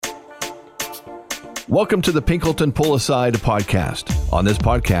Welcome to the Pinkleton Pull Aside podcast. On this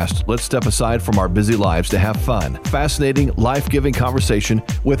podcast, let's step aside from our busy lives to have fun, fascinating, life-giving conversation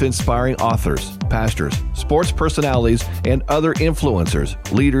with inspiring authors, pastors, sports personalities, and other influencers,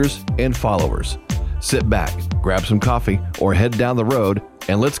 leaders, and followers. Sit back, grab some coffee, or head down the road,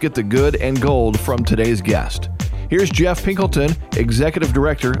 and let's get the good and gold from today's guest. Here's Jeff Pinkleton, Executive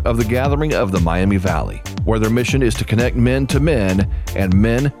Director of the Gathering of the Miami Valley, where their mission is to connect men to men and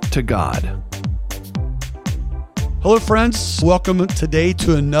men to God. Hello, friends. Welcome today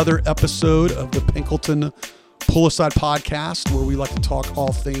to another episode of the Pinkleton Pull Aside podcast, where we like to talk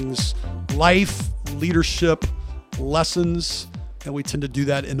all things life, leadership, lessons, and we tend to do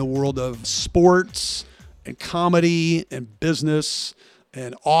that in the world of sports and comedy and business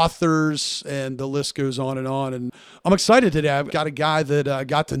and authors, and the list goes on. And I'm excited today. I've got a guy that I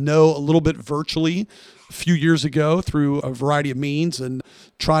got to know a little bit virtually a few years ago through a variety of means, and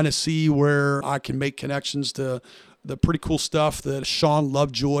trying to see where I can make connections to the pretty cool stuff that Shawn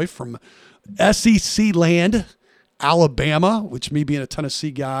Lovejoy from SEC land, Alabama, which me being a Tennessee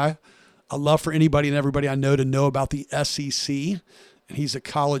guy, I love for anybody and everybody I know to know about the SEC. And he's a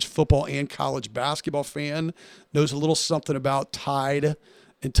college football and college basketball fan, knows a little something about Tide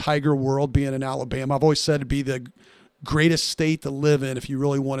and Tiger World being in Alabama. I've always said it'd be the greatest state to live in if you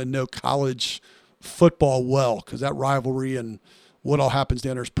really want to know college football well, because that rivalry and what all happens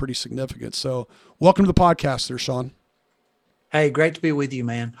down there is pretty significant. So welcome to the podcast there, Shawn. Hey, great to be with you,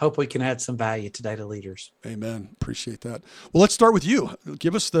 man. Hope we can add some value today to leaders. Amen. Appreciate that. Well, let's start with you.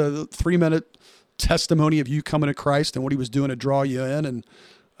 Give us the 3-minute testimony of you coming to Christ and what he was doing to draw you in and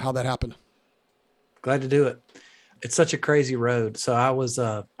how that happened. Glad to do it. It's such a crazy road. So I was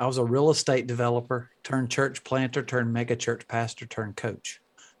a real estate developer, turned church planter, turned mega church pastor, turned coach.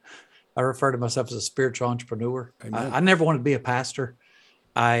 I refer to myself as a spiritual entrepreneur. I never wanted to be a pastor.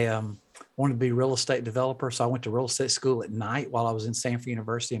 I wanted to be a real estate developer. So I went to real estate school at night while I was in Stanford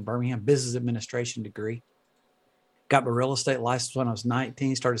University in Birmingham, business administration degree. Got my real estate license when I was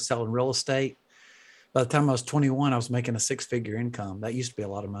 19, started selling real estate. By the time I was 21, I was making a 6-figure income. That used to be a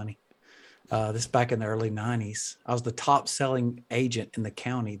lot of money. This back in the early 90s. I was the top selling agent in the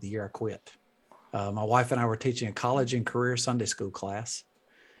county the year I quit. My wife and I were teaching a college and career Sunday school class.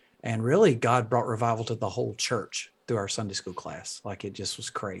 And really, God brought revival to the whole church through our Sunday school class. Like, it just was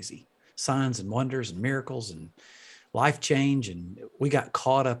crazy. Signs and wonders and miracles and life change. And we got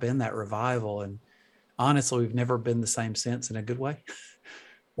caught up in that revival. And honestly, we've never been the same since, in a good way.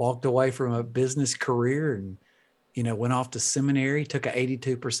 Walked away from a business career and, went off to seminary, took an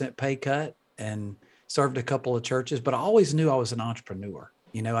 82% pay cut and served a couple of churches. But I always knew I was an entrepreneur.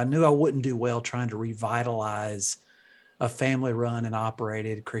 I knew I wouldn't do well trying to revitalize a family-run and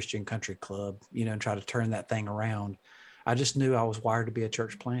operated Christian country club, and try to turn that thing around. I just knew I was wired to be a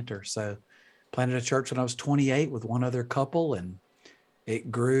church planter. So planted a church when I was 28 with one other couple, and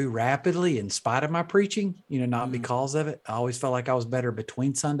it grew rapidly in spite of my preaching, not because of it. I always felt like I was better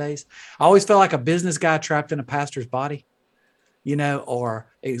between Sundays. I always felt like a business guy trapped in a pastor's body, or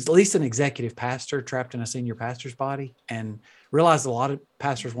at least an executive pastor trapped in a senior pastor's body, and realized a lot of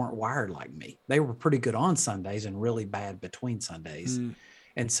pastors weren't wired like me. They were pretty good on Sundays and really bad between Sundays.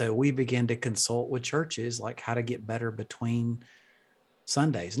 And so we began to consult with churches, like how to get better between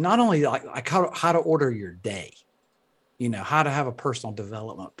Sundays. Not only like how to order your day, how to have a personal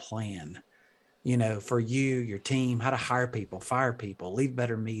development plan, for you, your team, how to hire people, fire people, lead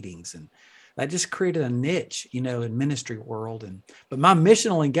better meetings. And that just created a niche, in ministry world. But my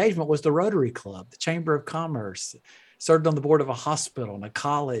missional engagement was the Rotary Club, the Chamber of Commerce, served on the board of a hospital and a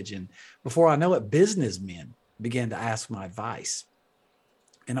college. And before I know it, businessmen began to ask my advice.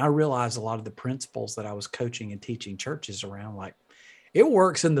 And I realized a lot of the principles that I was coaching and teaching churches around, like, it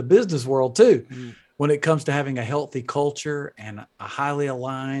works in the business world too, when it comes to having a healthy culture and a highly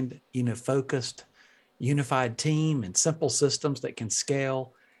aligned, focused, unified team and simple systems that can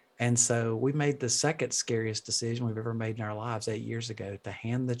scale. And so we made the second scariest decision we've ever made in our lives 8 years ago, to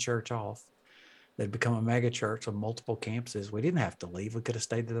hand the church off. They'd become a mega church with multiple campuses. We didn't have to leave. We could have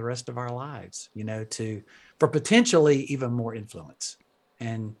stayed there the rest of our lives, for potentially even more influence.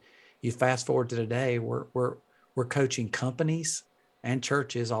 And you fast forward to today, we're coaching companies and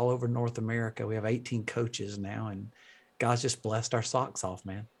churches all over North America. We have 18 coaches now, and God's just blessed our socks off,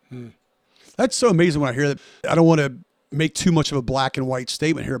 man. That's so amazing when I hear that. I don't want to make too much of a black and white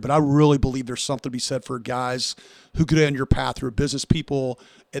statement here, but I really believe there's something to be said for guys who go down your path who are business people,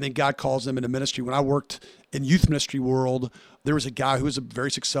 and then God calls them into ministry. When I worked in youth ministry world, there was a guy who was a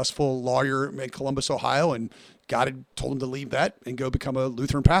very successful lawyer in Columbus, Ohio, and God had told him to leave that and go become a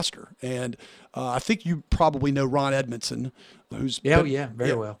Lutheran pastor. And I think you probably know Ron Edmondson, who's very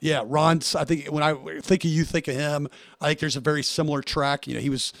well. Yeah, Ron's. I think when I think of you, think of him. I think there's a very similar track. You know, he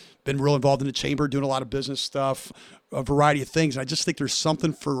was been real involved in the chamber, doing a lot of business stuff, a variety of things. And I just think there's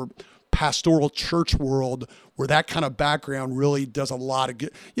something for pastoral church world where that kind of background really does a lot of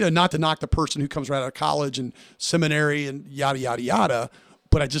good. You know, not to knock the person who comes right out of college and seminary and yada yada yada.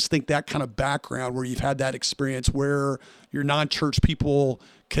 But I just think that kind of background where you've had that experience where your non-church people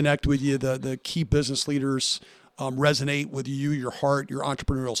connect with you, the key business leaders resonate with you, your heart, your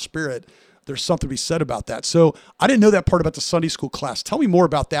entrepreneurial spirit. There's something to be said about that. So I didn't know that part about the Sunday school class. Tell me more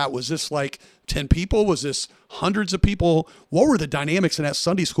about that. Was this like 10 people? Was this hundreds of people? What were the dynamics in that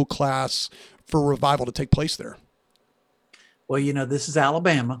Sunday school class for revival to take place there? Well, you know, this is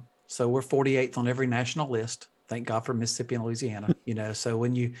Alabama, so we're 48th on every national list. Thank God for Mississippi and Louisiana. You know, so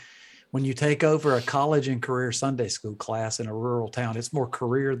when you take over a college and career Sunday school class in a rural town, it's more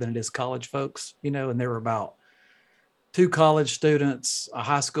career than it is college folks, you know, and there were about 2 college students, a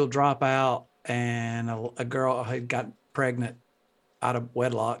high school dropout, and a girl who got pregnant out of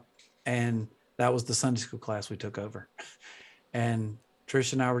wedlock. And that was the Sunday school class we took over. And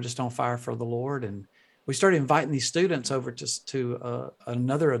Trish and I were just on fire for the Lord. And we started inviting these students over to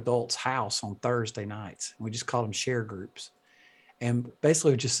another adult's house on Thursday nights. We just called them share groups. And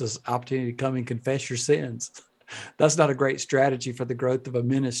basically just this opportunity to come and confess your sins. That's not a great strategy for the growth of a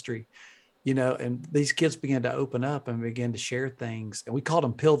ministry. You know, and these kids began to open up and begin to share things. And we called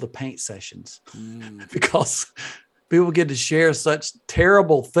them peel the paint sessions because people get to share such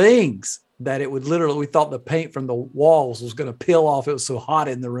terrible things that it would literally, we thought the paint from the walls was going to peel off. It was so hot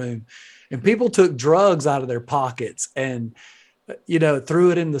in the room. And people took drugs out of their pockets and, you know, threw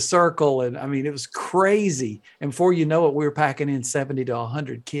it in the circle. And I mean, it was crazy. And before you know it, we were packing in 70 to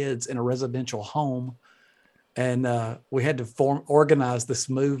 100 kids in a residential home. And we had to organize this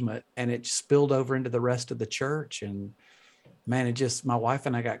movement, and it spilled over into the rest of the church. And man, my wife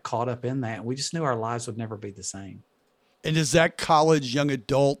and I got caught up in that. And we just knew our lives would never be the same. And is that college young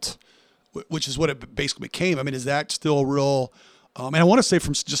adult, which is what it basically became? I mean, is that still real? And I want to say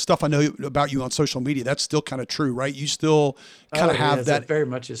from just stuff I know about you on social media, that's still kind of true, right? You still kind of have that. It very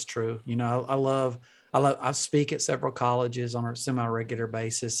much is true. You know, I speak at several colleges on a semi-regular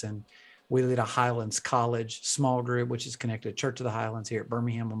basis, and we lead a Highlands College small group, which is connected to Church of the Highlands here at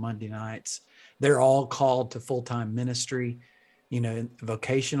Birmingham on Monday nights. They're all called to full-time ministry, you know,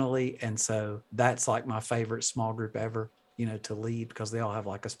 vocationally. And so that's like my favorite small group ever, you know, to lead, because they all have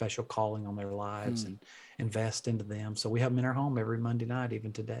like a special calling on their lives and invest into them. So we have them in our home every Monday night,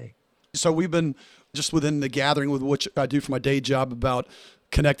 even today. So we've been just within the gathering with what I do for my day job about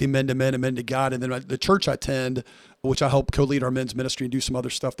connecting men to men and men to God. And then the church I attend, which I help co-lead our men's ministry and do some other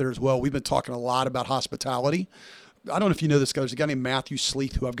stuff there as well. We've been talking a lot about hospitality. I don't know if you know this guy. There's a guy named Matthew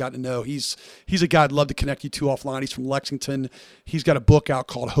Sleeth who I've gotten to know. He's a guy I'd love to connect you to offline. He's from Lexington. He's got a book out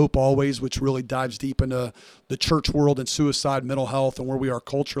called Hope Always, which really dives deep into the church world and suicide, mental health, and where we are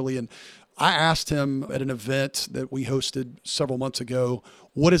culturally. And I asked him at an event that we hosted several months ago,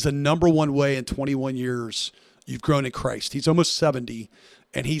 what is the number one way in 21 years you've grown in Christ? He's almost 70.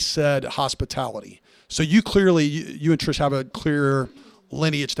 And he said hospitality. So you clearly, you and Trish have a clear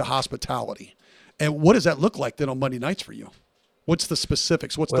lineage to hospitality. And what does that look like then on Monday nights for you? What's the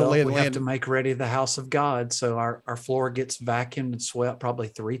specifics? What's the lay of the land? We have to make ready the house of God. So our floor gets vacuumed and swept probably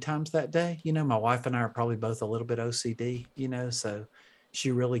 3 times that day. You know, my wife and I are probably both a little bit OCD, you know, so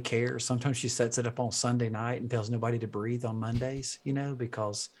she really cares. Sometimes she sets it up on Sunday night and tells nobody to breathe on Mondays, you know,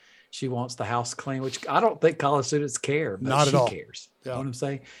 because she wants the house clean, which I don't think college students care, but Not at all. She cares. Yeah. You know what I'm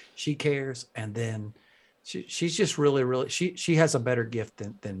saying? She cares. And then she's just really, she has a better gift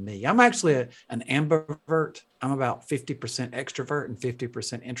than me. I'm actually an ambivert. I'm about 50% extrovert and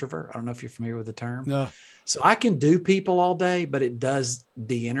 50% introvert. I don't know if you're familiar with the term. No. So I can do people all day, but it does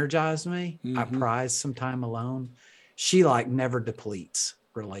de-energize me. Mm-hmm. I prize some time alone. She like never depletes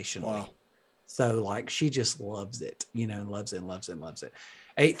relationally. Wow. So like, she just loves it, you know, and loves it.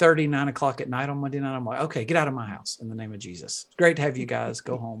 8:30, 9 o'clock at night on Monday night, I'm like, okay, get out of my house in the name of Jesus. It's great to have you guys.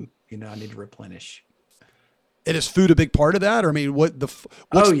 Go home. You know, I need to replenish. And is food a big part of that? Or I mean, what's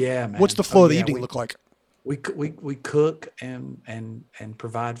man. What's the flow of the evening look like? We cook and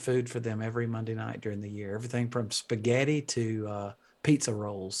provide food for them every Monday night during the year. Everything from spaghetti to pizza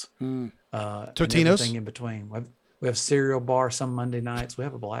rolls, Totinos, everything in between. We have cereal bar some Monday nights. We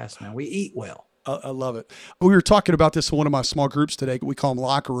have a blast, man. We eat well. I love it. We were talking about this in one of my small groups today. We call them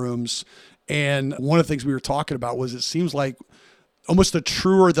locker rooms. And one of the things we were talking about was it seems like almost the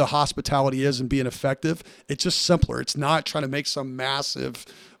truer the hospitality is in being effective, it's just simpler. It's not trying to make some massive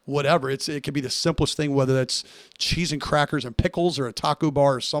whatever. It could be the simplest thing, whether that's cheese and crackers and pickles or a taco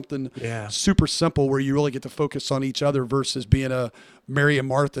bar or something super simple where you really get to focus on each other versus being a Mary and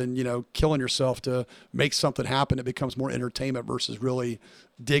Martha and, killing yourself to make something happen. It becomes more entertainment versus really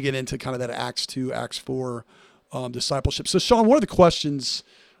digging into kind of that Acts 2, Acts 4 discipleship. So, Shawn, one of the questions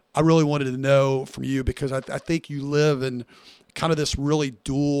I really wanted to know from you, because I think you live in kind of this really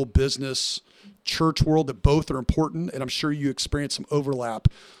dual business church world that both are important, and I'm sure you experience some overlap.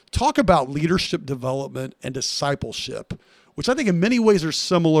 Talk about leadership development and discipleship, which I think in many ways are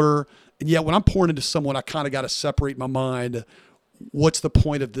similar, and yet when I'm pouring into someone, I kind of got to separate my mind. What's the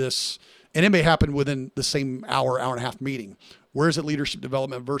point of this? And it may happen within the same hour and a half meeting. Where is it leadership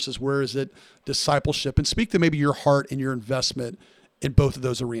development versus where is it discipleship? And speak to maybe your heart and your investment in both of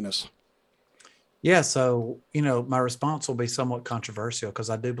those arenas. Yeah. So, my response will be somewhat controversial because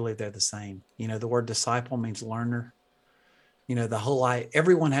I do believe they're the same. The word disciple means learner.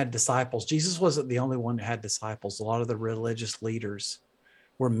 Everyone had disciples. Jesus wasn't the only one that had disciples. A lot of the religious leaders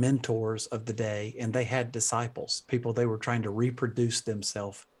were mentors of the day, and they had disciples, people they were trying to reproduce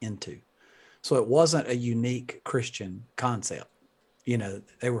themselves into. So it wasn't a unique Christian concept.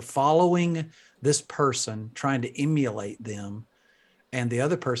 They were following this person, trying to emulate them, and the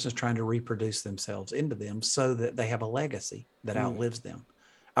other person is trying to reproduce themselves into them so that they have a legacy that outlives them.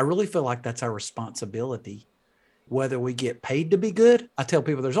 I really feel like that's our responsibility, whether we get paid to be good. I tell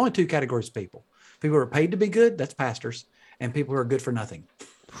people there's only two categories of people. People who are paid to be good, that's pastors, and people who are good for nothing.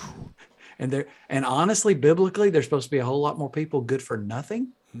 And honestly, biblically, there's supposed to be a whole lot more people good for nothing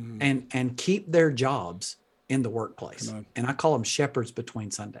and keep their jobs in the workplace. And I call them shepherds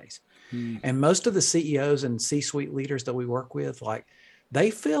between Sundays. And most of the CEOs and C-suite leaders that we work with, they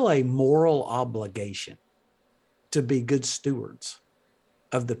feel a moral obligation to be good stewards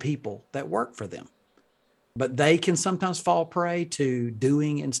of the people that work for them. But they can sometimes fall prey to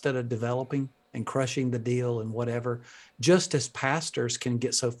doing instead of developing and crushing the deal and whatever, just as pastors can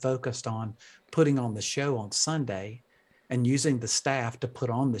get so focused on putting on the show on Sunday and using the staff to put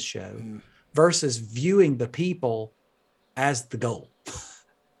on the show versus viewing the people as the goal.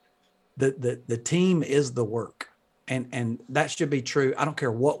 The team is the work. And that should be true. I don't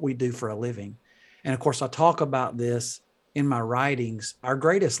care what we do for a living. And of course, I talk about this in my writings. Our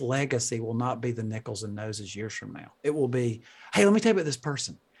greatest legacy will not be the nickels and noses years from now. It will be, hey, let me tell you about this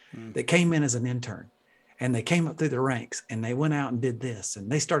person that came in as an intern and they came up through the ranks and they went out and did this and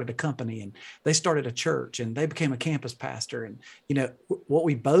they started a company and they started a church and they became a campus pastor. And, what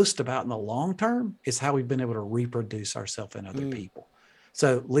we boast about in the long term is how we've been able to reproduce ourselves in other people.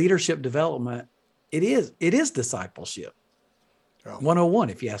 So leadership development, it is discipleship. 101,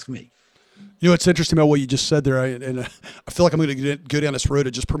 if you ask me. It's interesting about what you just said there. I feel like I'm going to go down this road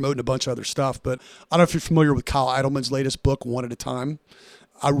of just promoting a bunch of other stuff, but I don't know if you're familiar with Kyle Idleman's latest book, One at a Time.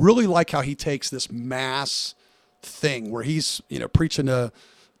 I really like how he takes this mass thing where he's, preaching to,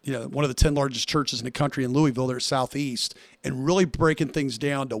 one of the 10 largest churches in the country in Louisville, there Southeast, and really breaking things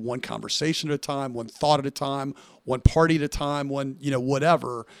down to one conversation at a time, one thought at a time, one party at a time, one,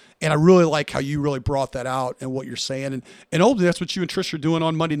 whatever. And I really like how you really brought that out and what you're saying. And ultimately, that's what you and Trish are doing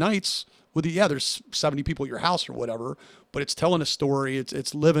on Monday nights with there's 70 people at your house or whatever, but it's telling a story.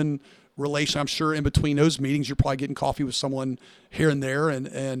 It's living relation. I'm sure in between those meetings, you're probably getting coffee with someone here and there. And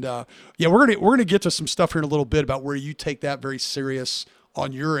we're going to get to some stuff here in a little bit about where you take that very serious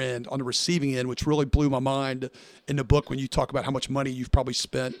on your end, on the receiving end, which really blew my mind in the book when you talk about how much money you've probably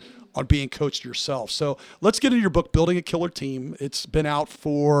spent on being coached yourself. So let's get into your book, Building a Killer Team. It's been out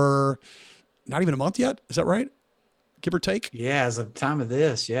for not even a month yet. Is that right? Give or take? Yeah, as of time of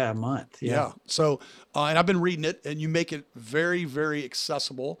this, a month. Yeah. So, and I've been reading it, and you make it very, very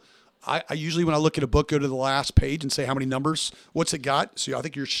accessible. I usually, when I look at a book, go to the last page and say how many numbers, what's it got? So I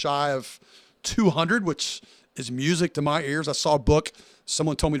think you're shy of 200, which is music to my ears. I saw a book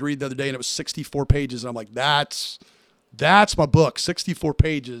someone told me to read the other day, and it was 64 pages. And I'm like, that's my book, 64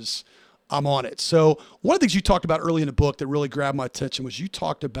 pages. I'm on it. So one of the things you talked about early in the book that really grabbed my attention was you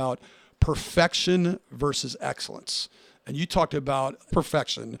talked about perfection versus excellence. And you talked about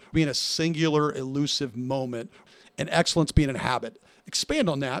perfection being a singular, elusive moment and excellence being a habit. Expand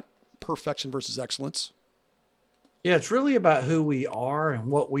on that, perfection versus excellence. Yeah, it's really about who we are and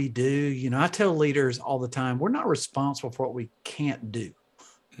what we do. I tell leaders all the time, we're not responsible for what we can't do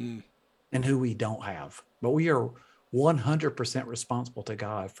and who we don't have, but we are 100% responsible to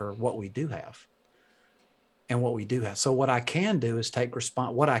God for what we do have. and what we do have. So what I can do is take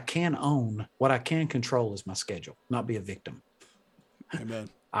response. What I can own, what I can control is my schedule, not be a victim. Amen.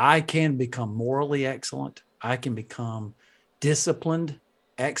 I can become morally excellent. I can become disciplined,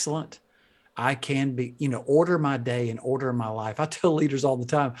 excellent. I can be, order my day and order my life. I tell leaders all the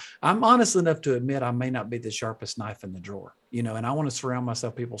time, I'm honest enough to admit I may not be the sharpest knife in the drawer, and I want to surround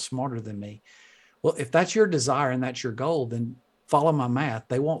myself with people smarter than me. Well, if that's your desire and that's your goal, then follow my math.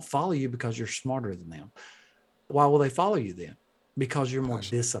 They won't follow you because you're smarter than them. Why will they follow you then? Because you're more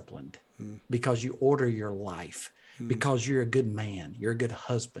disciplined, because you order your life, because you're a good man, you're a good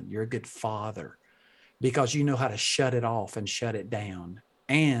husband, you're a good father, because you know how to shut it off and shut it down,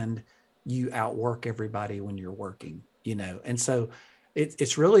 and you outwork everybody when you're working, And so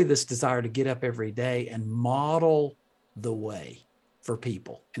it's really this desire to get up every day and model the way for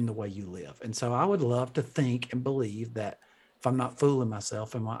people in the way you live. And so I would love to think and believe that if I'm not fooling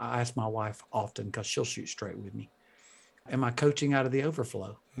myself, and I ask my wife often because she'll shoot straight with me, am I coaching out of the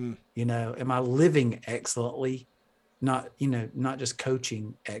overflow? Am I living excellently? Not just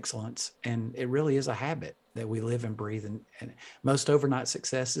coaching excellence. And it really is a habit that we live and breathe. And most overnight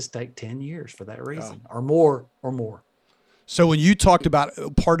successes take 10 years for that reason, or more. So when you talked about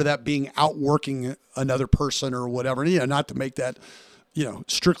part of that being outworking another person or whatever, not to make that,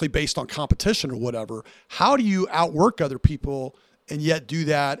 strictly based on competition or whatever, how do you outwork other people and yet do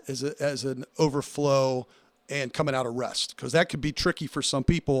that as an overflow and coming out of rest? Because that could be tricky for some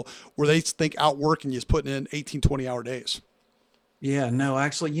people where they think outworking is putting in 18, 20-hour days. Yeah, no,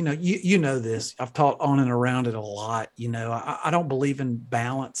 actually, you know this. I've taught on and around it a lot. I don't believe in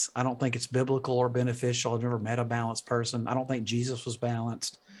balance. I don't think it's biblical or beneficial. I've never met a balanced person. I don't think Jesus was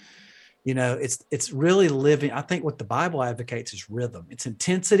balanced. It's really living. I think what the Bible advocates is rhythm. It's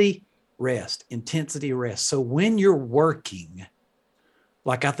intensity, rest, intensity, rest. So when you're working,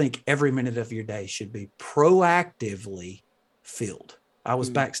 like I think every minute of your day should be proactively filled. I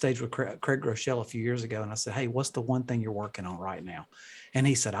was backstage with Craig Rochelle a few years ago, and I said, hey, what's the one thing you're working on right now? And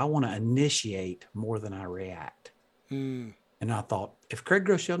he said, I want to initiate more than I react. And I thought, if Craig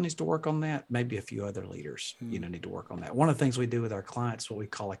Rochelle needs to work on that, maybe a few other leaders, need to work on that. One of the things we do with our clients, what we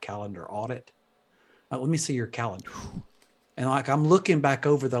call a calendar audit. Let me see your calendar. And I'm looking back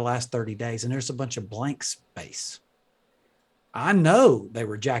over the last 30 days, and there's a bunch of blank space. I know they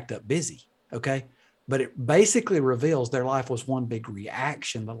were jacked up busy, okay? But it basically reveals their life was one big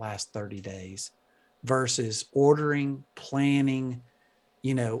reaction the last 30 days versus ordering, planning,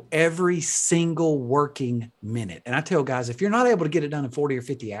 every single working minute. And I tell guys, if you're not able to get it done in 40 or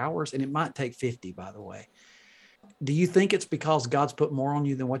 50 hours, and it might take 50, by the way, do you think it's because God's put more on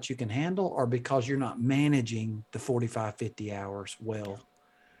you than what you can handle, or because you're not managing the 45, 50 hours well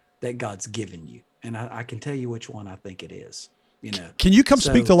that God's given you? And I can tell you which one I think it is. Can you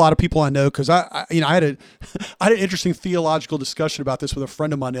speak to a lot of people I know? Because I had an interesting theological discussion about this with a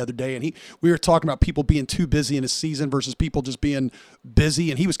friend of mine the other day, and we were talking about people being too busy in a season versus people just being busy,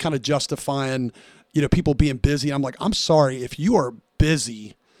 and he was kind of justifying, people being busy. I'm like, I'm sorry, if you are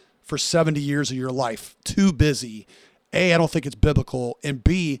busy for 70 years of your life, too busy, A, I don't think it's biblical, and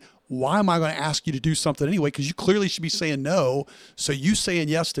B, why am I going to ask you to do something anyway? Because you clearly should be saying no. So you saying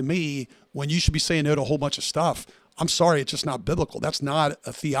yes to me when you should be saying no to a whole bunch of stuff. I'm sorry, it's just not biblical. That's not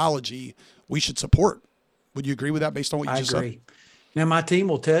a theology we should support. Would you agree with that based on what you just said? I agree. Now, my team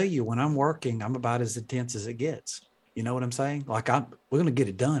will tell you when I'm working, I'm about as intense as it gets. You know what I'm saying? Like we're going to get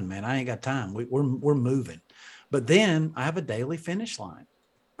it done, man. I ain't got time. We're moving. But then I have a daily finish line.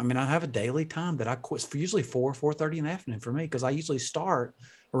 I have a daily time that I quit. It's usually 4:30 in the afternoon for me, because I usually start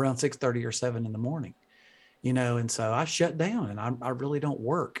around 6:30 or 7 in the morning. And so I shut down and I really don't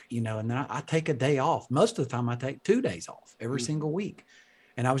work, and then I take a day off. Most of the time I take 2 days off every single week.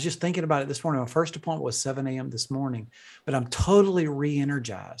 And I was just thinking about it this morning. My first appointment was 7 a.m. this morning, but I'm totally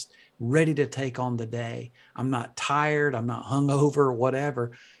re-energized, ready to take on the day. I'm not tired. I'm not hungover or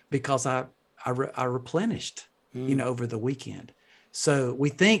whatever, because I replenished, over the weekend. So we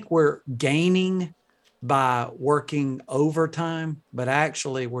think we're gaining by working overtime, but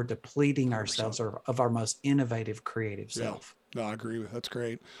actually we're depleting ourselves of our most innovative, creative self. No, I agree with that's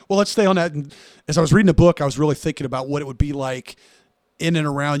great. Well, let's stay on that. And as I was reading the book, I was really thinking about what it would be like in and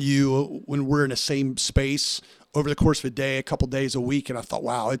around you when we're in the same space over the course of a day, a couple days a week. And I thought,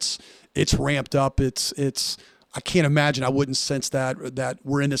 wow, it's ramped up. I can't imagine I wouldn't sense that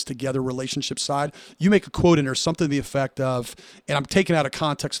we're in this together relationship side. You make a quote in there, something to the effect of, and I'm taking out of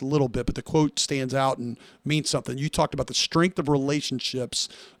context a little bit, but the quote stands out and means something. You talked about the strength of relationships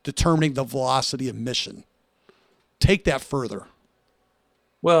determining the velocity of mission. Take that further.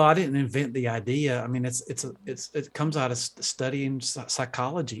 Well, I didn't invent the idea. I mean, it comes out of studying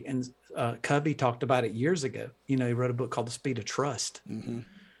psychology, and Covey talked about it years ago. You know, he wrote a book called The Speed of Trust, and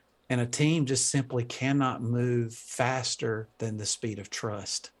a team just simply cannot move faster than the speed of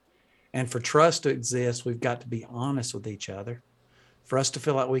trust. And for trust to exist, we've got to be honest with each other. For us to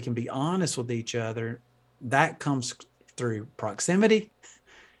feel like we can be honest with each other, that comes through proximity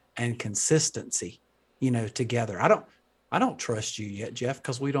and consistency, you know, together. I don't trust you yet, Jeff,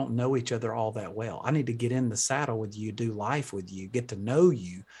 because we don't know each other all that well. I need to get in the saddle with you, do life with you, get to know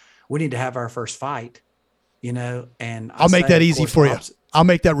you. We need to have our first fight, you know, and I'll make that easy for you. I'll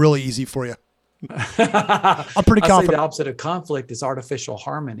make that really easy for you. I'm pretty confident. I say the opposite of conflict is artificial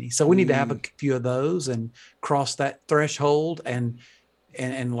harmony. So we need to have a few of those and cross that threshold and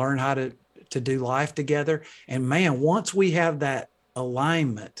learn how to do life together. And man, once we have that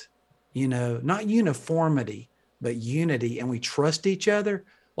alignment, you know, not uniformity, but unity, and we trust each other.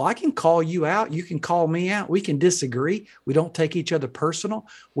 Well, I can call you out. You can call me out. We can disagree. We don't take each other personal.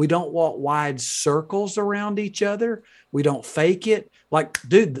 We don't walk wide circles around each other. We don't fake it. Like,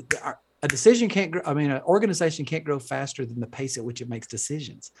 dude, a decision can't grow. I mean, an organization can't grow faster than the pace at which it makes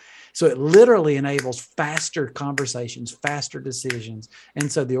decisions. So it literally enables faster conversations, faster decisions.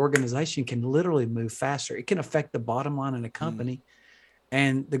 And so the organization can literally move faster. It can affect the bottom line in a company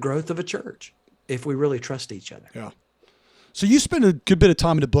and the growth of a church if we really trust each other. Yeah. So you spend a good bit of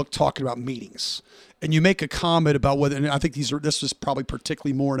time in the book talking about meetings, and you make a comment about whether, and I think this is probably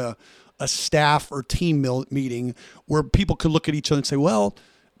particularly more in a staff or team meeting where people could look at each other and say, well,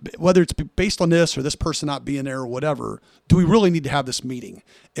 whether it's based on this or this person not being there or whatever, do we really need to have this meeting?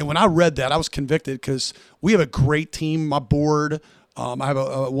 And when I read that, I was convicted because we have a great team, my board. I have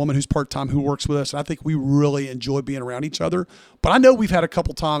a woman who's part-time who works with us, and I think we really enjoy being around each other. But I know we've had a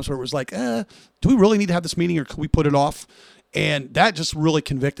couple times where it was like, do we really need to have this meeting, or can we put it off? And that just really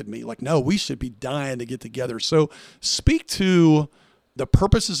convicted me. Like, no, we should be dying to get together. So speak to the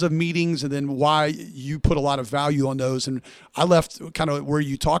purposes of meetings and then why you put a lot of value on those. And I left kind of where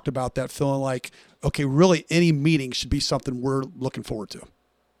you talked about that, feeling like, okay, really any meeting should be something we're looking forward to.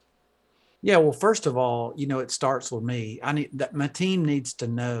 Yeah, well, first of all, you know, it starts with me. My team needs to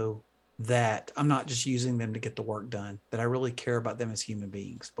know that I'm not just using them to get the work done, that I really care about them as human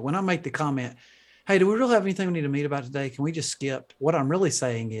beings. But when I make the comment, hey, do we really have anything we need to meet about today? Can we just skip? What I'm really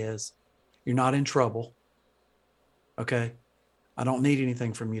saying is, you're not in trouble. Okay. I don't need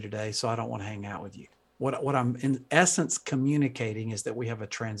anything from you today, so I don't want to hang out with you. What I'm in essence communicating is that we have a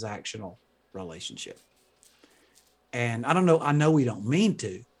transactional relationship. And I know we don't mean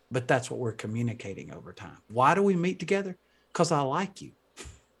to, but that's what we're communicating over time. Why do we meet together? Because I like you,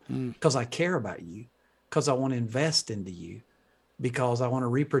 because I care about you, because I want to invest into you, because I want to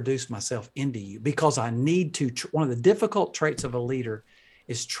reproduce myself into you, because I need to. One of the difficult traits of a leader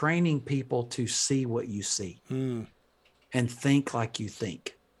is training people to see what you see and think like you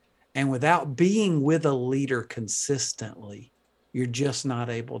think. And without being with a leader consistently, you're just not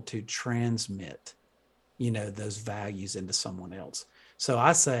able to transmit, you know, those values into someone else. So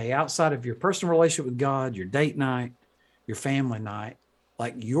I say, outside of your personal relationship with God, your date night, your family night,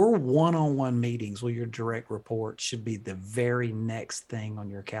 like your one-on-one meetings with your direct report should be the very next thing on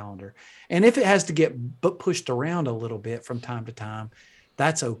your calendar. And if it has to get pushed around a little bit from time to time,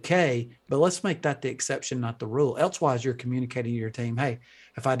 that's okay. But let's make that the exception, not the rule. Elsewise, you're communicating to your team, hey,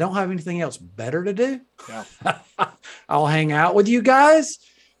 if I don't have anything else better to do, I'll hang out with you guys.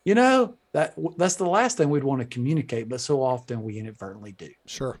 You know, that's the last thing we'd want to communicate, but so often we inadvertently do.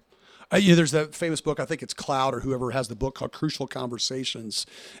 Sure. There's that famous book, I think it's Cloud or whoever has the book, called Crucial Conversations.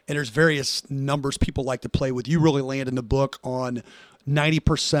 And there's various numbers people like to play with. You really land in the book on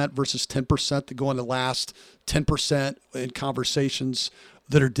 90% versus 10%, to go in the last 10% in conversations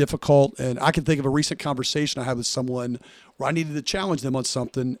that are difficult. And I can think of a recent conversation I had with someone where I needed to challenge them on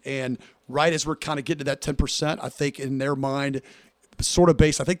something. And right as we're kind of getting to that 10%, I think in their mind, sort of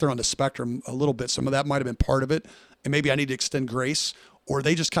based, I think they're on the spectrum a little bit. Some of that might have been part of it. And maybe I need to extend grace. Or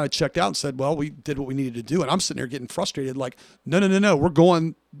they just kind of checked out and said, well, we did what we needed to do. And I'm sitting there getting frustrated, like, no, we're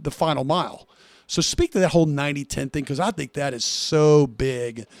going the final mile. So speak to that whole 90-10 thing, because I think that is so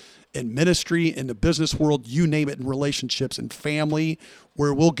big in ministry, in the business world, you name it, in relationships and family,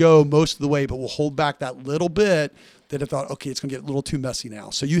 where we'll go most of the way, but we'll hold back that little bit that I thought, okay, it's going to get a little too messy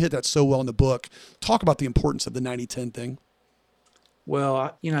now. So you hit that so well in the book. Talk about the importance of the 90-10 thing. Well,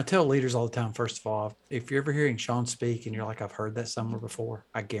 I tell leaders all the time, first of all, if you're ever hearing Shawn speak and you're like, I've heard that somewhere before,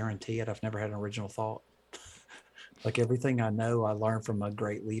 I guarantee it. I've never had an original thought. Like everything I know, I learned from a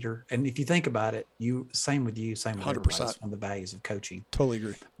great leader. And if you think about it, same with 100%. Everybody. It's one of the values of coaching. Totally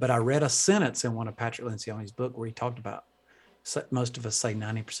agree. But I read a sentence in one of Patrick Lencioni's book where he talked about most of us say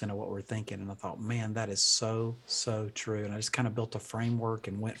 90% of what we're thinking. And I thought, man, that is so, so true. And I just kind of built a framework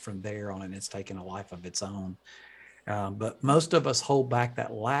and went from there on, and it's taken a life of its own. But most of us hold back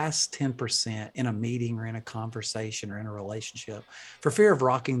that last 10% in a meeting or in a conversation or in a relationship for fear of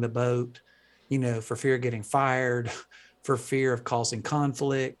rocking the boat, for fear of getting fired, for fear of causing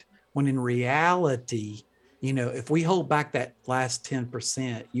conflict. When in reality, if we hold back that last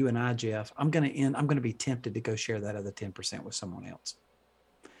 10%, you and I, Jeff, I'm going to be tempted to go share that other 10% with someone else.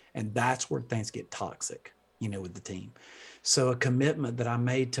 And that's where things get toxic, with the team. So a commitment that I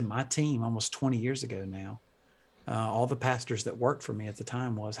made to my team almost 20 years ago now, all the pastors that worked for me at the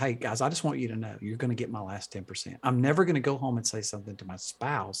time was, hey guys, I just want you to know you're going to get my last 10%. I'm never going to go home and say something to my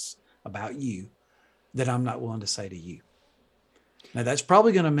spouse about you that I'm not willing to say to you. Now that's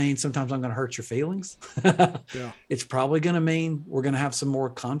probably going to mean sometimes I'm going to hurt your feelings. Yeah. It's probably going to mean we're going to have some more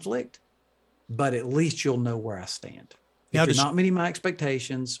conflict, but at least you'll know where I stand. If you're not meeting my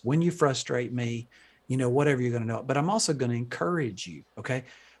expectations, when you frustrate me, whatever, you're going to know it. But I'm also going to encourage you. Okay.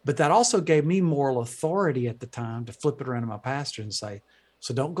 But that also gave me moral authority at the time to flip it around to my pastor and say,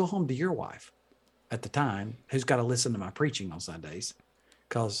 so don't go home to your wife at the time, who's got to listen to my preaching on Sundays,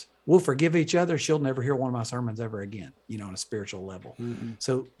 because we'll forgive each other. She'll never hear one of my sermons ever again, on a spiritual level. Mm-hmm.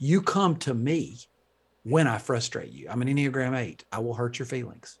 So you come to me when I frustrate you. I'm an Enneagram 8. I will hurt your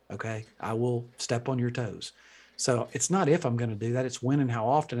feelings. Okay. I will step on your toes. So it's not if I'm going to do that, it's when and how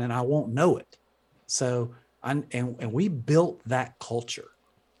often, and I won't know it. So and we built that culture,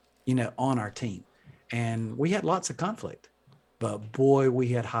 on our team, and we had lots of conflict, but boy, we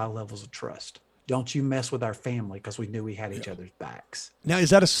had high levels of trust. Don't you mess with our family, because we knew we had each other's backs. Now,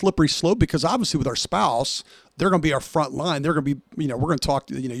 is that a slippery slope? Because obviously with our spouse, they're going to be our front line. They're going to be, we're going to talk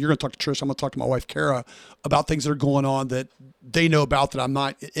to, you're going to talk to Trish. I'm going to talk to my wife, Kara, about things that are going on that they know about that I'm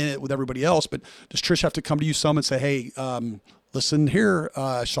not in it with everybody else. But does Trish have to come to you some and say, hey, listen here,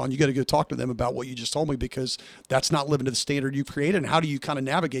 Shawn, you got to go talk to them about what you just told me, because that's not living to the standard you've created. And how do you kind of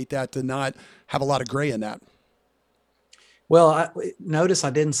navigate that to not have a lot of gray in that? Well, notice I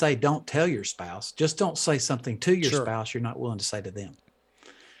didn't say don't tell your spouse. Just don't say something to your spouse you're not willing to say to them.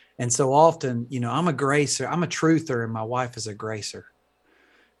 And so often, I'm a gracer. I'm a truther, and my wife is a gracer.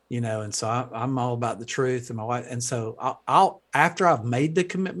 And so I'm all about the truth, and my wife. And so I'll after I've made the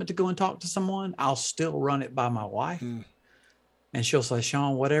commitment to go and talk to someone, I'll still run it by my wife. And she'll say,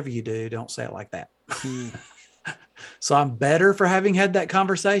 Shawn, whatever you do, don't say it like that. So I'm better for having had that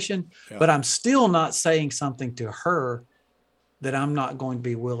conversation, but I'm still not saying something to her that I'm not going to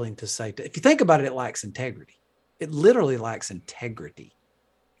be willing to say to. If you think about it, it lacks integrity. It literally lacks integrity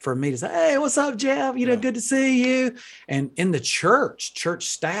for me to say, hey, what's up, Jeff? Good to see you. And in the church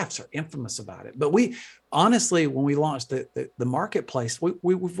staffs are infamous about it. But we honestly, when we launched the marketplace,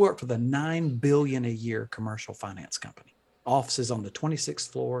 we've worked with a $9 billion a year commercial finance company. Offices on the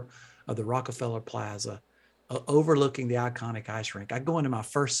 26th floor of the Rockefeller Plaza, overlooking the iconic ice rink. I go into my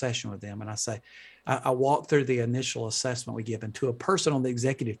first session with them, and I say, I walk through the initial assessment we give, and to a person on the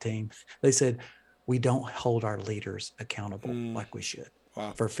executive team, they said, we don't hold our leaders accountable like we should.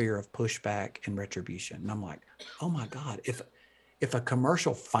 Wow. For fear of pushback and retribution. And I'm like, oh my God, if a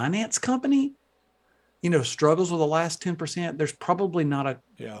commercial finance company, struggles with the last 10%, there's probably not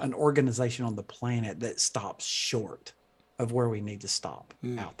an organization on the planet that stops short of where we need to stop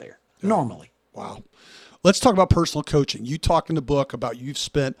out there normally. Wow. Let's talk about personal coaching. You talk in the book about you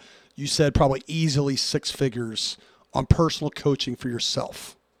said probably easily 6 figures on personal coaching for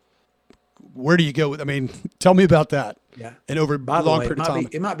yourself. Where do you go with, tell me about that. Yeah. And over a long period of time.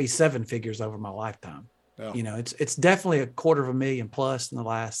 It might be 7 figures over my lifetime. Yeah. It's definitely $250,000 plus in the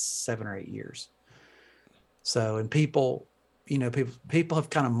last 7 or 8 years. So, and people have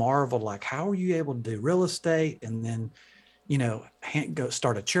kind of marveled, like, how are you able to do real estate and then, go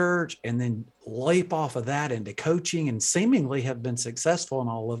start a church and then leap off of that into coaching and seemingly have been successful in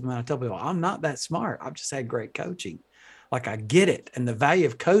all of them. And I tell people, I'm not that smart. I've just had great coaching. Like, I get it. And the value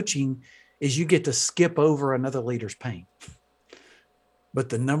of coaching is you get to skip over another leader's pain. But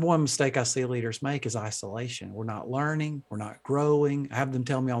the number one mistake I see leaders make is isolation. We're not learning. We're not growing. I have them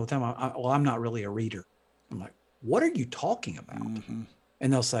tell me all the time, I'm not really a reader. I'm like, what are you talking about? Mm-hmm.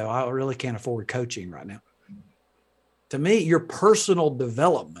 And they'll say, I really can't afford coaching right now. To me, your personal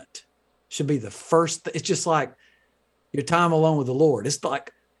development should be the first. It's just like your time alone with the Lord. It's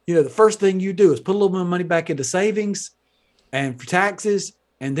like, the first thing you do is put a little bit of money back into savings and for taxes,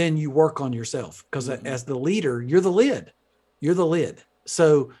 and then you work on yourself. Because as the leader, you're the lid. You're the lid.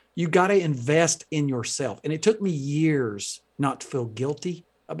 So you got to invest in yourself. And it took me years not to feel guilty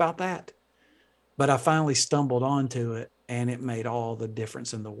about that. But I finally stumbled onto it, and it made all the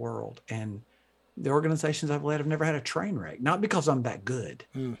difference in the world. And the organizations I've led have never had a train wreck. Not because I'm that good,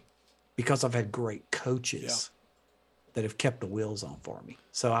 because I've had great coaches that have kept the wheels on for me.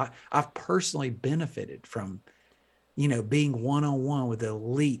 So I've personally benefited from, being one-on-one with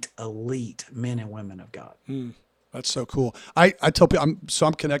elite men and women of God. That's so cool. I tell people,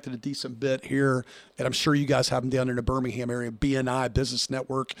 I'm connected a decent bit here, and I'm sure you guys have them down in the Birmingham area, BNI, Business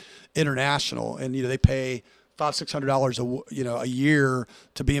Network International, and they pay $500-600 a year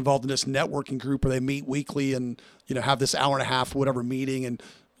to be involved in this networking group where they meet weekly and have this hour and a half whatever meeting and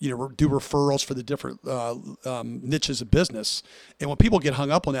do referrals for the different niches of business. And when people get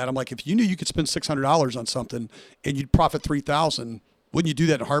hung up on that, I'm like, if you knew you could spend $600 on something and you'd profit $3,000, wouldn't you do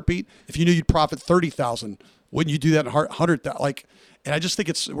that in a heartbeat? If you knew you'd profit $30,000, wouldn't you do that in $100,000? And I just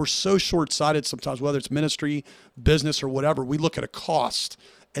think we're so short-sighted sometimes, whether it's ministry, business, or whatever. We look at a cost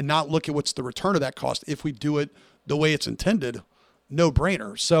and not look at what's the return of that cost. If we do it the way it's intended, no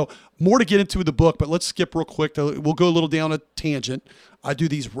brainer. So more to get into with the book, but let's skip real quick. We'll go a little down a tangent. I do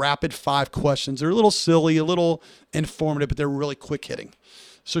these rapid 5 questions. They're a little silly, a little informative, but they're really quick hitting.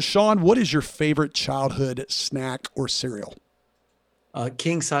 So Shawn, what is your favorite childhood snack or cereal?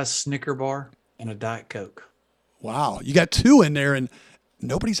 King size Snicker bar and a Diet Coke. Wow. You got 2 in there and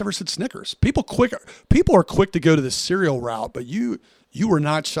nobody's ever said Snickers. People are quick to go to the cereal route, but you were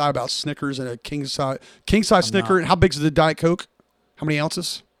not shy about Snickers and a king size Snicker. And how big is the Diet Coke? How many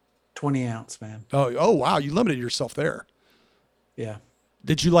ounces? 20 ounce, man. Oh, wow. You limited yourself there. Yeah.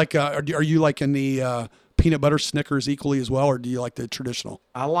 Did you like, are you like in the peanut butter Snickers equally as well, or do you like the traditional?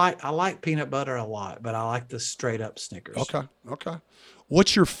 I like peanut butter a lot, but I like the straight up Snickers. Okay.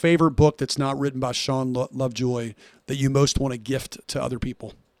 What's your favorite book that's not written by Shawn Lovejoy that you most want to gift to other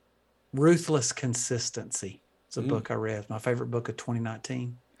people? Ruthless Consistency. It's a book I read. My favorite book of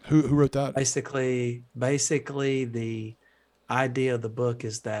 2019. Who wrote that? Basically the idea of the book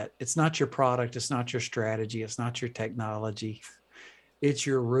is that it's not your product, it's not your strategy, it's not your technology. It's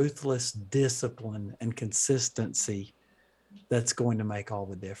your ruthless discipline and consistency that's going to make all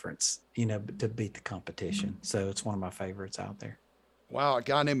the difference, to beat the competition. So it's one of my favorites out there. Wow. A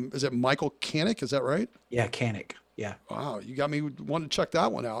guy named, is it Michael Canick? Is that right? Yeah. Canick. Yeah. Wow. You got me wanting to check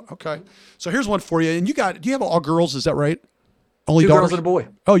that one out. Okay. So here's one for you. And do you have all girls? Is that right? Only 2 daughters? girls and a boy.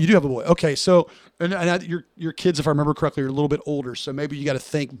 Oh, you do have a boy. Okay. So, and your kids, if I remember correctly, are a little bit older. So maybe you got to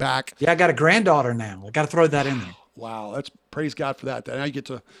think back. Yeah. I got a granddaughter now. I got to throw that in there. Wow. That's praise God for that. Now you get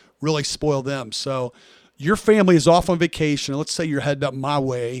to really spoil them. So your family is off on vacation. Let's say you're heading up my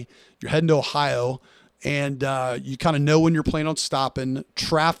way. You're heading to Ohio. And you kind of know when you're planning on stopping.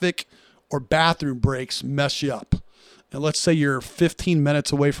 Traffic or bathroom breaks mess you up. And let's say you're 15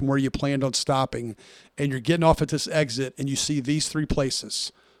 minutes away from where you planned on stopping, and you're getting off at this exit, and you see these 3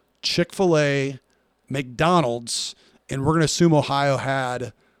 places: Chick-fil-A, McDonald's, and we're going to assume Ohio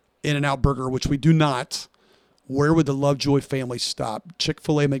had In-N-Out Burger, which we do not. Where would the Lovejoy family stop?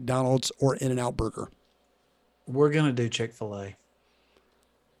 Chick-fil-A, McDonald's, or In-N-Out Burger? We're going to do Chick-fil-A.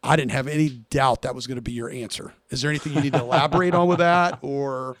 I didn't have any doubt that was going to be your answer. Is there anything you need to elaborate on with that,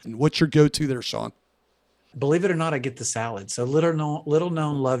 or what's your go-to there, Shawn? Believe it or not, I get the salad. So little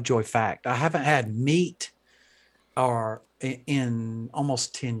known Lovejoy fact: I haven't had meat in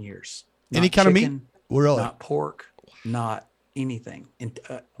almost 10 years. Any kind of meat? Really? Not pork, not anything in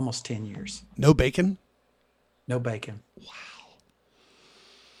almost 10 years. No bacon? No bacon. Wow.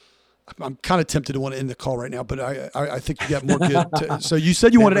 I'm kind of tempted to want to end the call right now, but I think you got more good. So you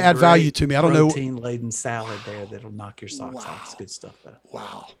said you wanted to add value to me. I don't know. Protein-laden salad there that'll knock your socks off. It's good stuff, though.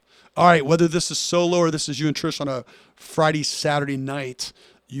 Wow. All right. Whether this is solo or this is you and Trish on a Friday, Saturday night,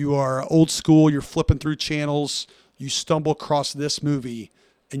 you are old school. You're flipping through channels. You stumble across this movie,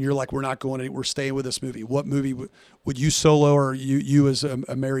 and you're like, "We're not going anywhere. We're staying with this movie." What movie would you solo, or you as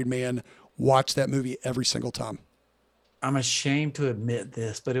a married man watch that movie every single time? I'm ashamed to admit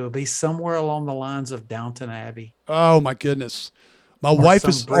this, but it would be somewhere along the lines of Downton Abbey. Oh my goodness. My wife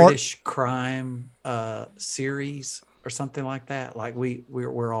is British crime series or something like that. Like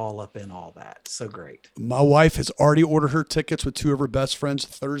we're all up in all that. So great. My wife has already ordered her tickets with 2 of her best friends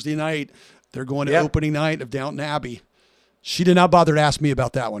Thursday night. They're going to opening night of Downton Abbey. She did not bother to ask me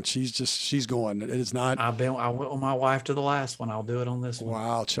about that one. She's going. It is not. I went with my wife to the last one. I'll do it on this one.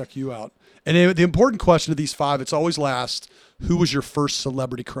 Wow. Check you out. And the important question of these 5, it's always last. Who was your first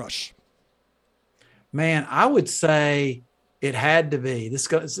celebrity crush? Man, I would say it had to be this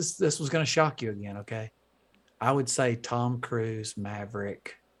was going to shock you again. Okay. I would say Tom Cruise,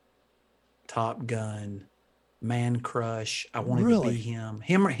 Maverick, Top Gun, Man Crush. I wanted to be him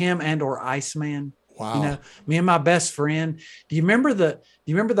and or Iceman. Wow. Me and my best friend. Do you remember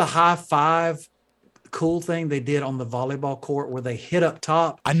the high five cool thing they did on the volleyball court where they hit up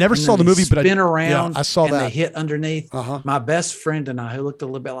top. I never saw the movie, but spin around. I saw and that. They hit underneath. Uh-huh. My best friend and I, who looked a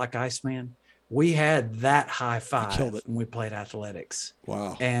little bit like Iceman, we had that high five when we played athletics.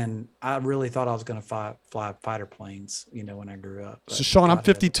 Wow. And I really thought I was going to fly fighter planes, when I grew up. So Shawn, I'm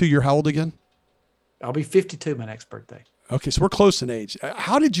 52. You're how old again? I'll be 52 my next birthday. Okay. So we're close in age.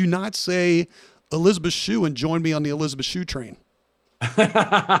 How did you not say Elizabeth Shue and join me on the Elizabeth Shue train?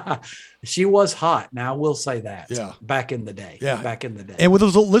 She was hot. Now I will say that. Yeah. Back in the day. Yeah. Back in the day. And with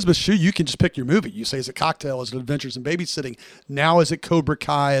Elizabeth Shue, you can just pick your movie. You say, is it Cocktail? Is it Adventures in Babysitting? Now is it Cobra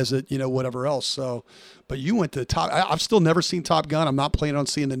Kai? Is it, whatever else? So, but you went to the top. I've still never seen Top Gun. I'm not planning on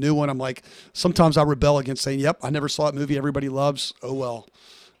seeing the new one. I'm like, sometimes I rebel against saying, yep, I never saw that movie everybody loves. Oh, well.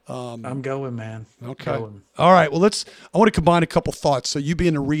 I'm going, man. Okay. All right. Well, I want to combine a couple thoughts. So you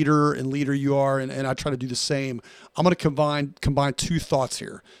being a reader and leader you are, and I try to do the same. I'm going to combine two thoughts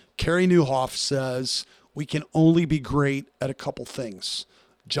here. Carrie Nieuwhof says we can only be great at a couple things.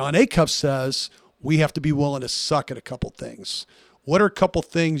 John Acuff says we have to be willing to suck at a couple things. What are a couple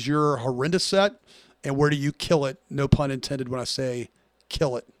things you're horrendous at, and where do you kill it? No pun intended when I say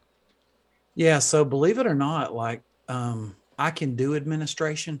kill it. Yeah. So believe it or not, I can do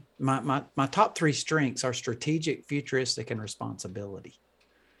administration. My top three strengths are strategic, futuristic, and responsibility.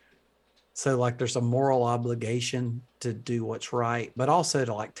 So there's a moral obligation to do what's right, but also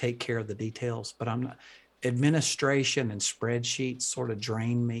to take care of the details. But I'm not, administration and spreadsheets sort of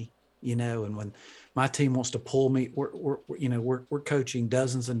drain me, and when my team wants to pull me, we're coaching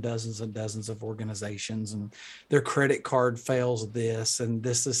dozens and dozens and dozens of organizations, and their credit card fails this, and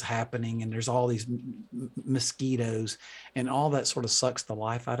this is happening, and there's all these mosquitoes, and all that sort of sucks the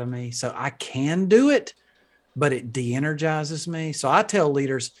life out of me. So I can do it, but it de-energizes me. So I tell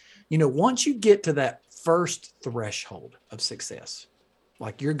leaders, once you get to that first threshold of success,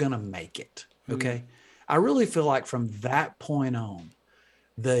 you're going to make it. Okay. I really feel like from that point on,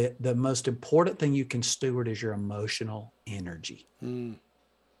 the most important thing you can steward is your emotional energy.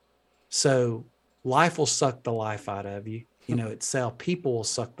 So life will suck the life out of you, itself. People will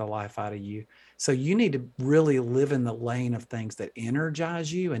suck the life out of you. So you need to really live in the lane of things that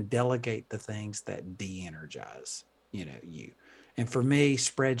energize you and delegate the things that de-energize, you. And for me,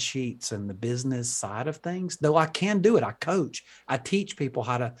 spreadsheets and the business side of things, though I can do it, I coach, I teach people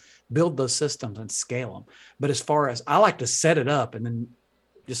how to build those systems and scale them. But as far as I like to set it up and then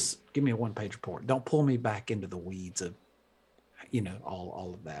just give me a one-page report. Don't pull me back into the weeds of,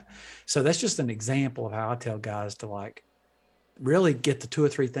 all of that. So that's just an example of how I tell guys to really get the two or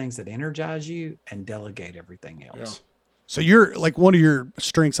three things that energize you and delegate everything else. Yeah. So you're one of your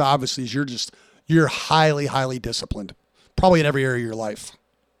strengths, obviously, is you're highly, highly disciplined, probably in every area of your life.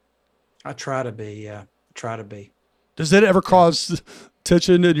 I try to be. Yeah. Try to be. Does it ever cause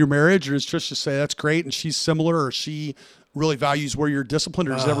tension in your marriage, or does Trish just say that's great and she's similar, or she really values where you're disciplined,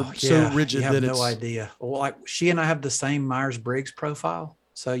 or is it ever so rigid that it's... no idea. Well, she and I have the same Myers-Briggs profile.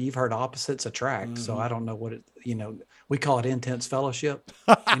 So you've heard opposites attract. So I don't know what it, we call it intense fellowship.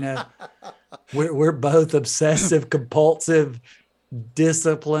 We're both obsessive, compulsive,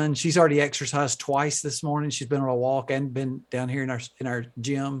 disciplined. She's already exercised twice this morning. She's been on a walk and been down here in our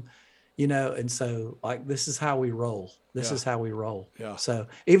gym, and so this is how we roll. This is how we roll. Yeah. So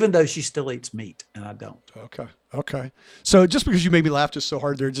even though she still eats meat and I don't. Okay. So just because you made me laugh just so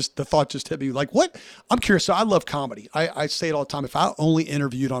hard there, just the thought just hit me what? I'm curious. So I love comedy. I say it all the time. If I only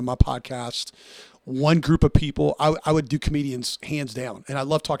interviewed on my podcast one group of people, I would do comedians hands down. And I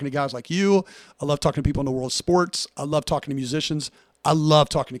love talking to guys like you. I love talking to people in the world of sports. I love talking to musicians. I love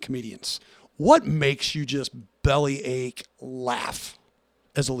talking to comedians. What makes you just belly ache laugh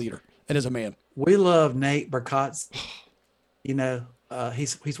as a leader and as a man? We love Nate Barkatz.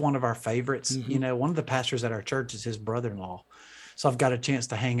 He's one of our favorites. One of the pastors at our church is his brother-in-law. So I've got a chance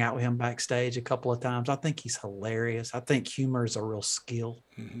to hang out with him backstage a couple of times. I think he's hilarious. I think humor is a real skill,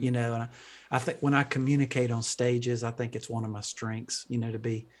 and I think when I communicate on stages, I think it's one of my strengths, to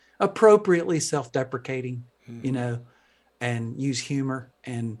be appropriately self-deprecating, and use humor.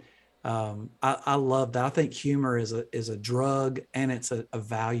 And I love that. I think humor is a drug, and it's a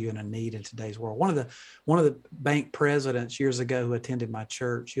value and a need in today's world. One of the bank presidents years ago who attended my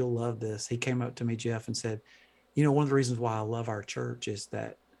church, you'll love this. He came up to me, Jeff, and said, one of the reasons why I love our church is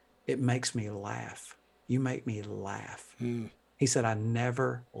that it makes me laugh. You make me laugh. He said, I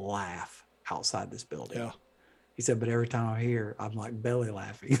never laugh outside this building. Yeah. He said, but every time I'm here, I'm belly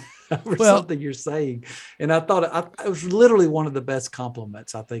laughing for something you're saying. And I thought it was literally one of the best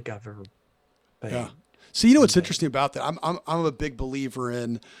compliments I think I've ever paid. Yeah. So you know what's interesting about that? I'm a big believer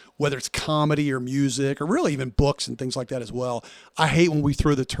in whether it's comedy or music or really even books and things like that as well. I hate when we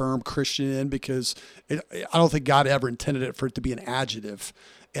throw the term Christian in because I don't think God ever intended it for it to be an adjective.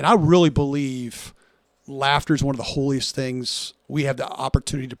 And I really believe laughter is one of the holiest things we have the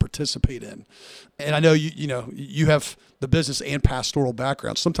opportunity to participate in. And I know you have the business and pastoral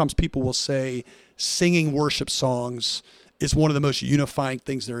background. Sometimes people will say singing worship songs is one of the most unifying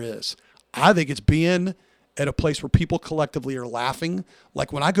things there is. I think it's being at a place where people collectively are laughing.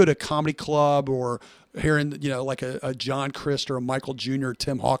 Like when I go to a comedy club or hearing, like a John Christ or a Michael Jr. or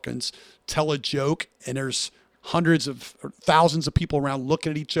Tim Hawkins tell a joke and there's hundreds of or thousands of people around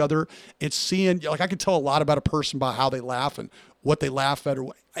looking at each other and seeing, like I can tell a lot about a person by how they laugh and what they laugh at.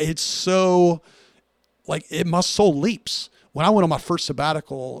 It's so like my soul leaps. When I went on my first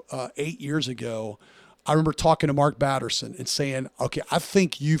sabbatical 8 years ago, I remember talking to Mark Batterson and saying, okay, I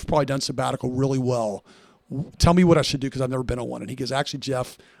think you've probably done sabbatical really well. Tell me what I should do because I've never been on one. And he goes, actually,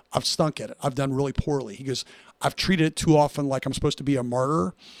 Jeff, I've stunk at it. I've done really poorly. He goes, I've treated it too often like I'm supposed to be a martyr.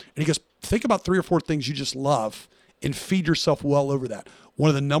 And he goes, think about 3 or 4 things you just love and feed yourself well over that. One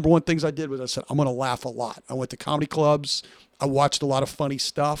of the number one things I did was I said, I'm going to laugh a lot. I went to comedy clubs. I watched a lot of funny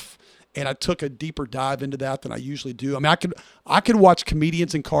stuff. And I took a deeper dive into that than I usually do. I mean, I could watch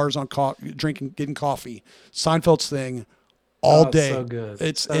comedians in cars on drinking, getting coffee, Seinfeld's thing, all day. So good.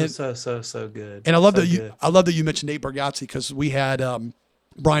 It's so good. And I love that you mentioned Nate Bargatze because we had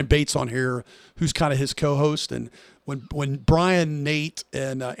Brian Bates on here, who's kind of his co-host. And when Brian, Nate,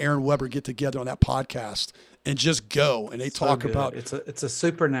 and Aaron Weber get together on that podcast and just go and they talk about it's a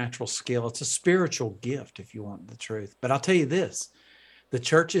supernatural skill. It's a spiritual gift, if you want the truth. But I'll tell you this. The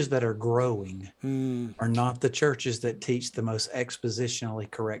churches that are growing are not the churches that teach the most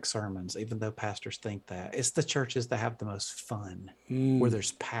expositionally correct sermons, even though pastors think that. It's the churches that have the most fun, where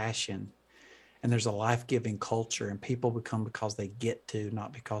there's passion and there's a life-giving culture and people become because they get to,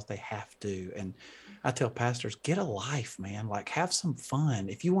 not because they have to. And I tell pastors, get a life, man. Like have some fun.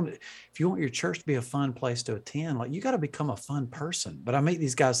 If you want your church to be a fun place to attend, like you got to become a fun person. But I meet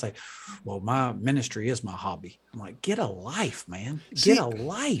these guys say, well, my ministry is my hobby. I'm like, get a life, man. Get a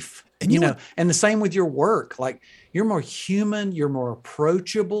life. And and the same with your work. Like you're more human, you're more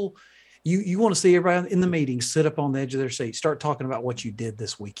approachable. You want to see everybody in the meeting sit up on the edge of their seat, start talking about what you did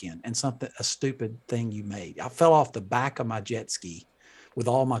this weekend and a stupid thing you made. I fell off the back of my jet ski with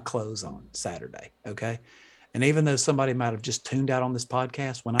all my clothes on Saturday. Okay. And even though somebody might have just tuned out on this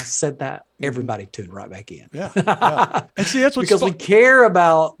podcast, when I said that, everybody tuned right back in. Yeah. And see, that's what's because we care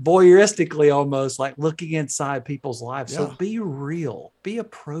about voyeuristically almost like looking inside people's lives. Yeah. So be real, be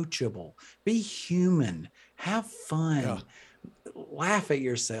approachable, be human, have fun, laugh at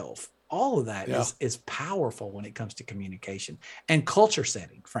yourself. All of that is powerful when it comes to communication and culture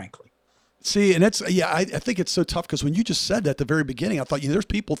setting, frankly. See, and I think it's so tough because when you just said that at the very beginning, I thought, there's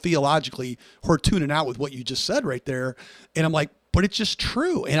people theologically who are tuning out with what you just said right there. And I'm like, but it's just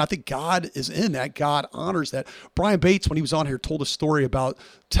true. And I think God is in that. God honors that. Brian Bates, when he was on here, told a story about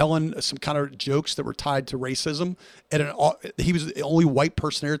telling some kind of jokes that were tied to racism. And he was the only white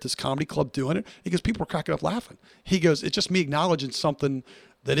person there at this comedy club doing it. He goes, people were cracking up laughing. He goes, it's just me acknowledging something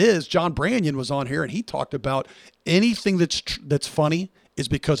that is. John Branyan was on here and he talked about anything that's funny is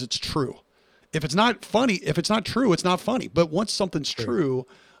because it's true. If it's not funny, if it's not true, it's not funny. But once something's true,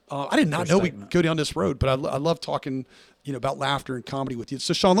 I did not know we'd go down this road, but I love talking, about laughter and comedy with you.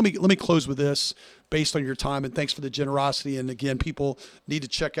 So Shawn, let me close with this based on your time, and thanks for the generosity. And again, people need to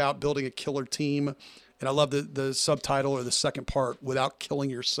check out Building a Killer Team. And I love the subtitle or the second part, Without Killing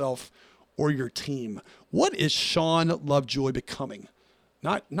Yourself or Your Team. What is Shawn Lovejoy becoming?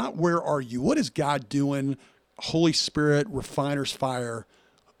 Not where are you? What is God doing? Holy Spirit, refiner's fire.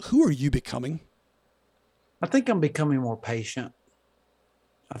 Who are you becoming? I think I'm becoming more patient.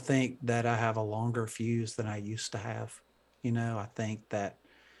 I think that I have a longer fuse than I used to have. I think that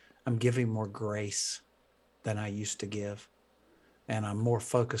I'm giving more grace than I used to give. And I'm more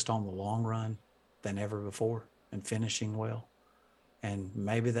focused on the long run than ever before and finishing well. And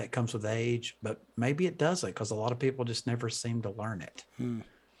maybe that comes with age, but maybe it doesn't because a lot of people just never seem to learn it.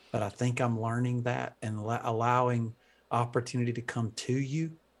 But I think I'm learning that and allowing opportunity to come to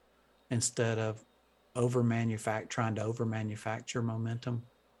you instead of trying to over manufacture momentum.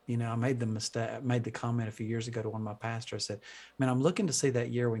 I made the comment a few years ago to one of my pastors. I said, man, I'm looking to see that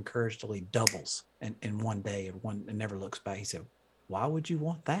year when Courage to Lead doubles in one day and never looks back. He said, why would you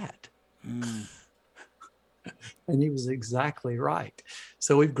want that? And he was exactly right.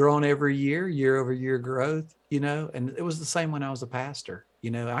 So we've grown every year over year growth, and it was the same when I was a pastor.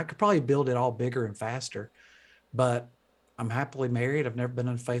 I could probably build it all bigger and faster, but I'm happily married. I've never been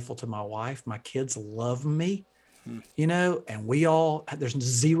unfaithful to my wife. My kids love me, you know, and there's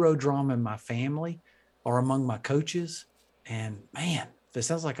zero drama in my family or among my coaches. And man, if it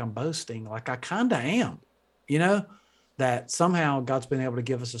sounds like I'm boasting, like I kind of am, you know, that somehow God's been able to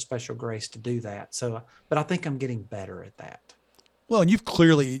give us a special grace to do that. So, but I think I'm getting better at that. Well, and you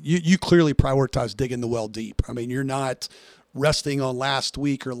clearly prioritize digging the well deep. I mean, you're not resting on last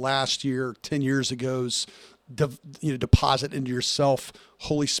week or last year, 10 years ago's deposit into yourself.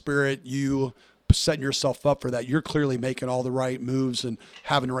 Holy Spirit, you setting yourself up for that. You're clearly making all the right moves and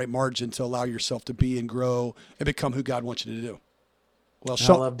having the right margin to allow yourself to be and grow and become who God wants you to do. Well,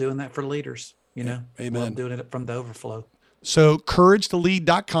 I love doing that for leaders, you know. Amen. I love doing it from the overflow. So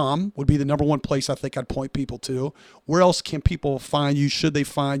couragetolead.com would be the number one place I think I'd point people to. Where else can people find you? Should they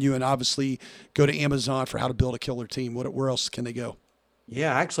find you? And obviously go to Amazon for How to Build a Killer Team. Where else can they go?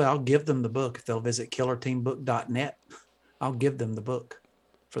 Yeah, actually, I'll give them the book. If they'll visit killerteambook.net, I'll give them the book.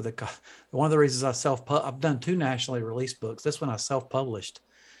 One of the reasons I've done 2 nationally released books. This one I self-published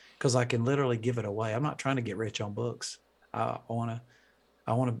because I can literally give it away. I'm not trying to get rich on books. I want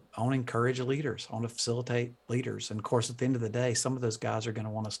to encourage leaders. I want to facilitate leaders. And of course, at the end of the day, some of those guys are going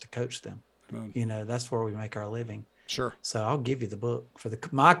to want us to coach them. You know, that's where we make our living. Sure. So I'll give you the book for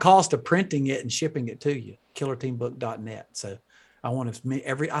my cost of printing it and shipping it to you, killerteambook.net. So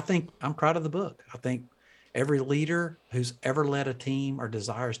I think I'm proud of the book. I think every leader who's ever led a team or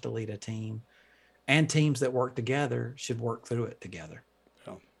desires to lead a team and teams that work together should work through it together.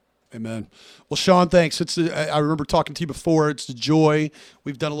 Amen. Well, Shawn, thanks. I remember talking to you before. It's a joy.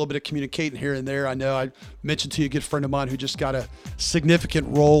 We've done a little bit of communicating here and there. I know I mentioned to you a good friend of mine who just got a significant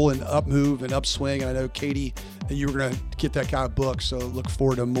role in Upmove and Upswing. And I know, Katie, and you were going to get that guy a book. So look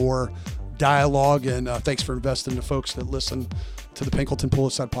forward to more dialogue. And thanks for investing in the folks that listen to the Pinkleton Pull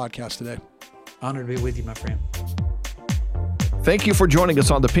Aside podcast today. Honored to be with you, my friend. Thank you for joining us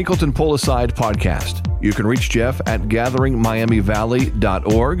on the Pinkleton Pull Aside podcast. You can reach Jeff at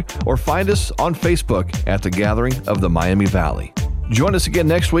gatheringmiamivalley.org or find us on Facebook at the Gathering of the Miami Valley. Join us again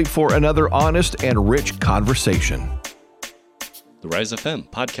next week for another honest and rich conversation. The Rise FM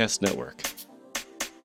Podcast Network.